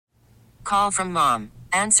Call from mom.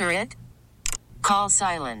 Answer it. Call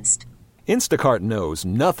silenced. Instacart knows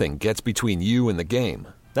nothing gets between you and the game.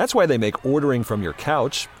 That's why they make ordering from your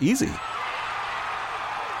couch easy.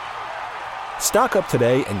 Stock up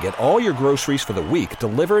today and get all your groceries for the week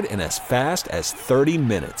delivered in as fast as 30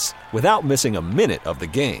 minutes without missing a minute of the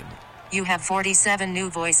game. You have 47 new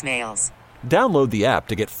voicemails. Download the app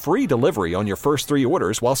to get free delivery on your first 3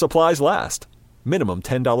 orders while supplies last. Minimum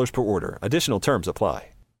 $10 per order. Additional terms apply.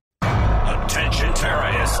 Attention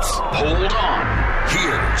terrorists. Hold on.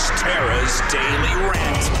 Here's Tara's Daily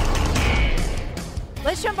Rant.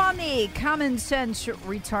 Let's jump on the common sense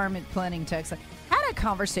retirement planning text. I had a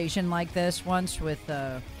conversation like this once with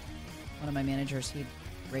one of my managers. He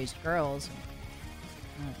raised girls.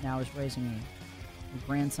 And, now is raising a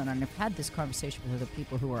grandson. And I've had this conversation with other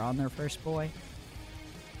people who are on their first boy.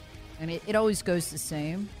 And it always goes the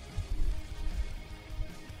same.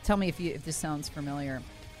 Tell me if this sounds familiar.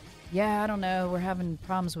 Yeah, I don't know. We're having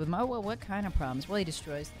problems with him. Oh, well, what kind of problems? Well, he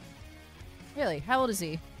destroys them. Really? How old is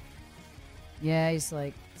he? Yeah, he's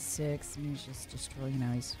like 6, and he's just destroying,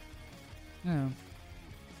 he's,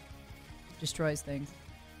 destroys things.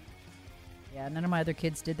 Yeah, none of my other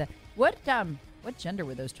kids did that. What gender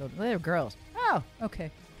were those children? Well, they were girls. Oh, okay,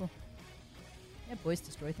 cool. Yeah, boys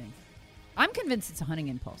destroy things. I'm convinced it's a hunting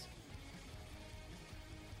impulse.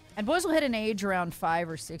 And boys will hit an age around 5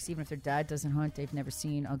 or 6, even if their dad doesn't hunt. They've never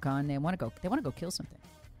seen a gun. They want to go kill something.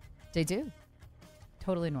 They do.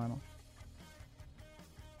 Totally normal.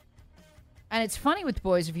 And it's funny with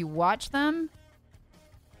boys, if you watch them.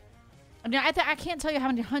 I mean, I can't tell you how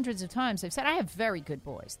many hundreds of times I've said I have very good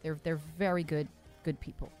boys. They're very good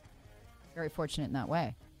people. Very fortunate in that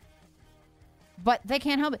way. But they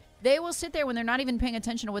can't help it. They will sit there when they're not even paying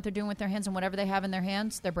attention to what they're doing with their hands, and whatever they have in their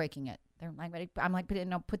hands, they're breaking it. They're like, I'm like, put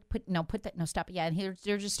that, no, stop it. Yeah, and here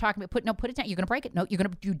they're just talking about, put it down. You're gonna break it. No,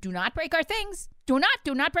 you do not break our things. Do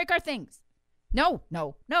not break our things. No.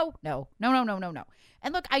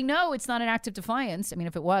 And look, I know it's not an act of defiance. I mean,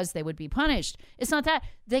 if it was, they would be punished. It's not that.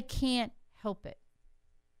 They can't help it.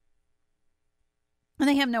 And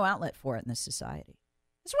they have no outlet for it in this society.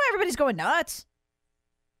 That's why everybody's going nuts.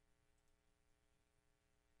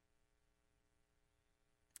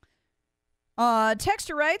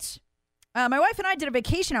 Texter writes, my wife and I did a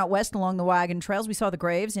vacation out west along the wagon trails. We saw the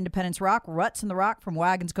graves, Independence Rock, ruts in the rock from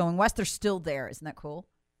wagons going west. They're still there. Isn't that cool?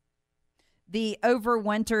 The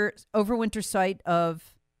overwinter site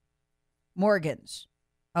of Mormons.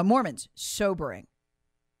 Sobering.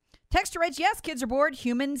 Texter writes, yes, kids are bored.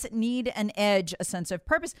 Humans need an edge, a sense of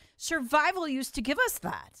purpose. Survival used to give us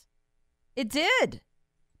that. It did.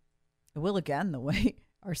 It will again, the way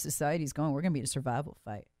our society's going. We're going to be in a survival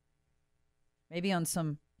fight. Maybe on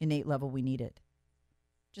some innate level we need it.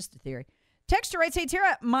 Just a theory. Texter writes, hey,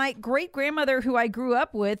 Tara, my great-grandmother who I grew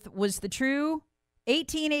up with was the true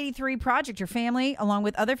 1883 project. Your family, along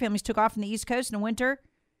with other families, took off from the East Coast in the winter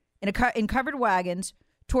in covered wagons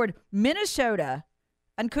toward Minnesota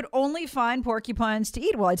and could only find porcupines to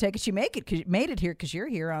eat. Well, I take it you made it here because you're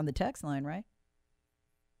here on the text line, right?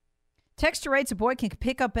 Texter writes, a boy can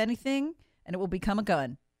pick up anything and it will become a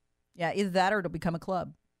gun. Yeah, either that or it'll become a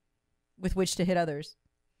club with which to hit others.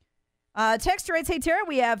 Texter writes, hey, Tara,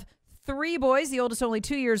 we have 3 boys, the oldest only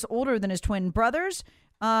 2 years older than his twin brothers,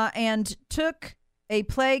 and took a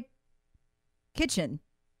play kitchen.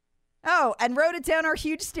 Oh, and wrote it down our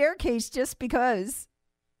huge staircase just because.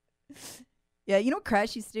 Yeah, you know what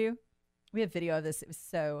Crash used to do? We have video of this. It was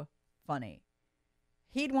so funny.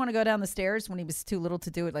 He'd want to go down the stairs when he was too little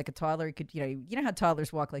to do it like a toddler. He could, you know how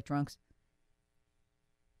toddlers walk like drunks?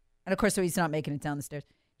 And of course, so he's not making it down the stairs.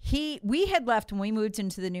 We had left when we moved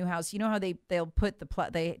into the new house. You know how they'll put the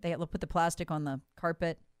put the plastic on the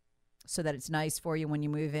carpet so that it's nice for you when you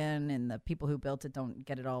move in, and the people who built it don't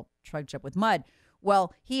get it all trudged up with mud.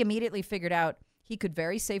 Well, he immediately figured out he could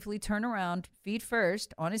very safely turn around, feet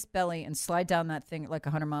first, on his belly, and slide down that thing at like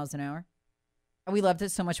 100 miles an hour. And we loved it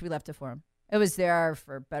so much we left it for him. It was there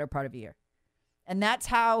for a better part of a year. And that's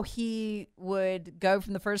how he would go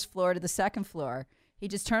from the first floor to the second floor. He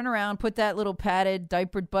just turned around, put that little padded,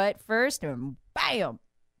 diapered butt first, and bam,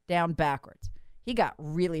 down backwards. He got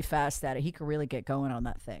really fast at it. He could really get going on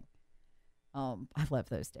that thing. I love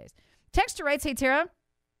those days. Texter writes, hey, Tara.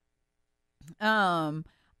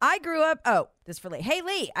 I grew up, this is for Lee. Hey,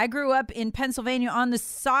 Lee, I grew up in Pennsylvania on the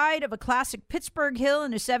side of a classic Pittsburgh hill in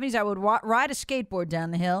the 70s. I would ride a skateboard down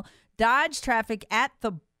the hill, dodge traffic at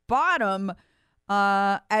the bottom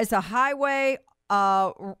as a highway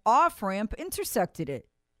off-ramp intersected it.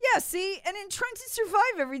 Yeah, see? And in trying to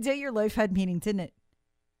survive every day, your life had meaning, didn't it?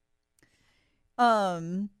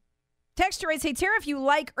 Texter writes, hey, Tara, if you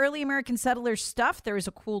like early American settlers stuff, there is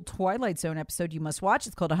a cool Twilight Zone episode you must watch.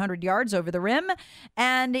 It's called 100 Yards Over the Rim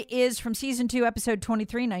and is from Season 2, Episode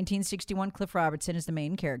 23, 1961. Cliff Robertson is the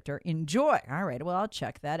main character. Enjoy. All right, well, I'll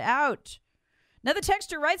check that out. Another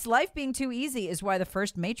texter writes, life being too easy is why the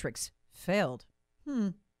first Matrix failed.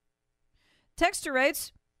 Texter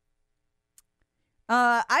writes,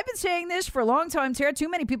 I've been saying this for a long time, Tara. Too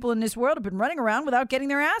many people in this world have been running around without getting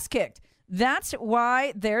their ass kicked. That's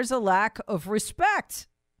why there's a lack of respect.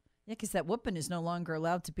 Yeah, because that whooping is no longer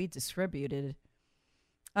allowed to be distributed.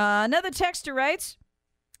 Another texter writes,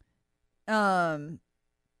 okay.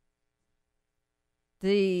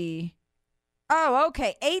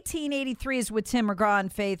 1883 is with Tim McGraw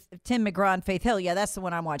and Faith Hill. Yeah, that's the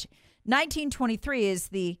one I'm watching. 1923 is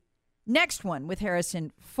the next one with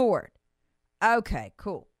Harrison Ford. Okay,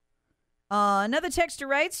 cool. Another texter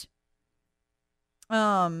writes,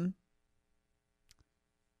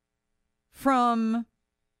 from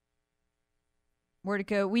where'd it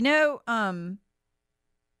go? We know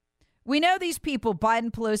these people, Biden,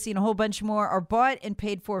 Pelosi, and a whole bunch more, are bought and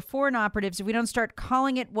paid for foreign operatives. If we don't start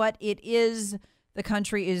calling it what it is, the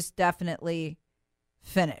country is definitely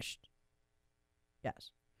finished. Yes.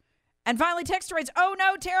 And finally, texter writes, oh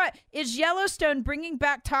no, Tara, is Yellowstone bringing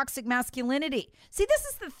back toxic masculinity? See, this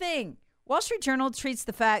is the thing. Wall Street Journal treats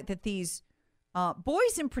the fact that these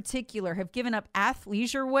boys in particular have given up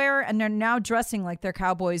athleisure wear and they're now dressing like they're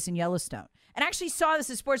cowboys in Yellowstone. And I actually saw this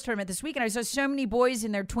at a sports tournament this week, and I saw so many boys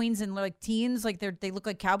in their tweens and like teens, like they look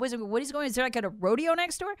like cowboys. I mean, what is going on? Is there like a rodeo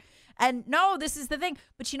next door? And no, this is the thing.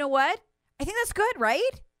 But you know what? I think that's good,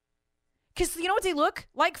 right? Because you know what they look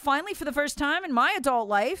like finally for the first time in my adult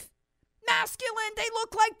life? Masculine. They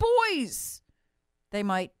look like boys. They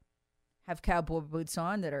might have cowboy boots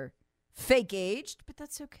on that are fake aged, but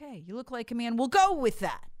that's okay. You look like a man. We'll go with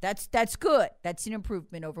that. That's good. That's an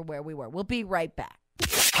improvement over where we were. We'll be right back.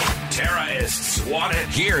 Terrorists want it.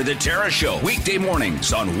 Hear the Tara Show weekday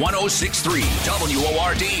mornings on 106.3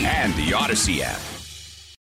 WORD and the Odyssey app.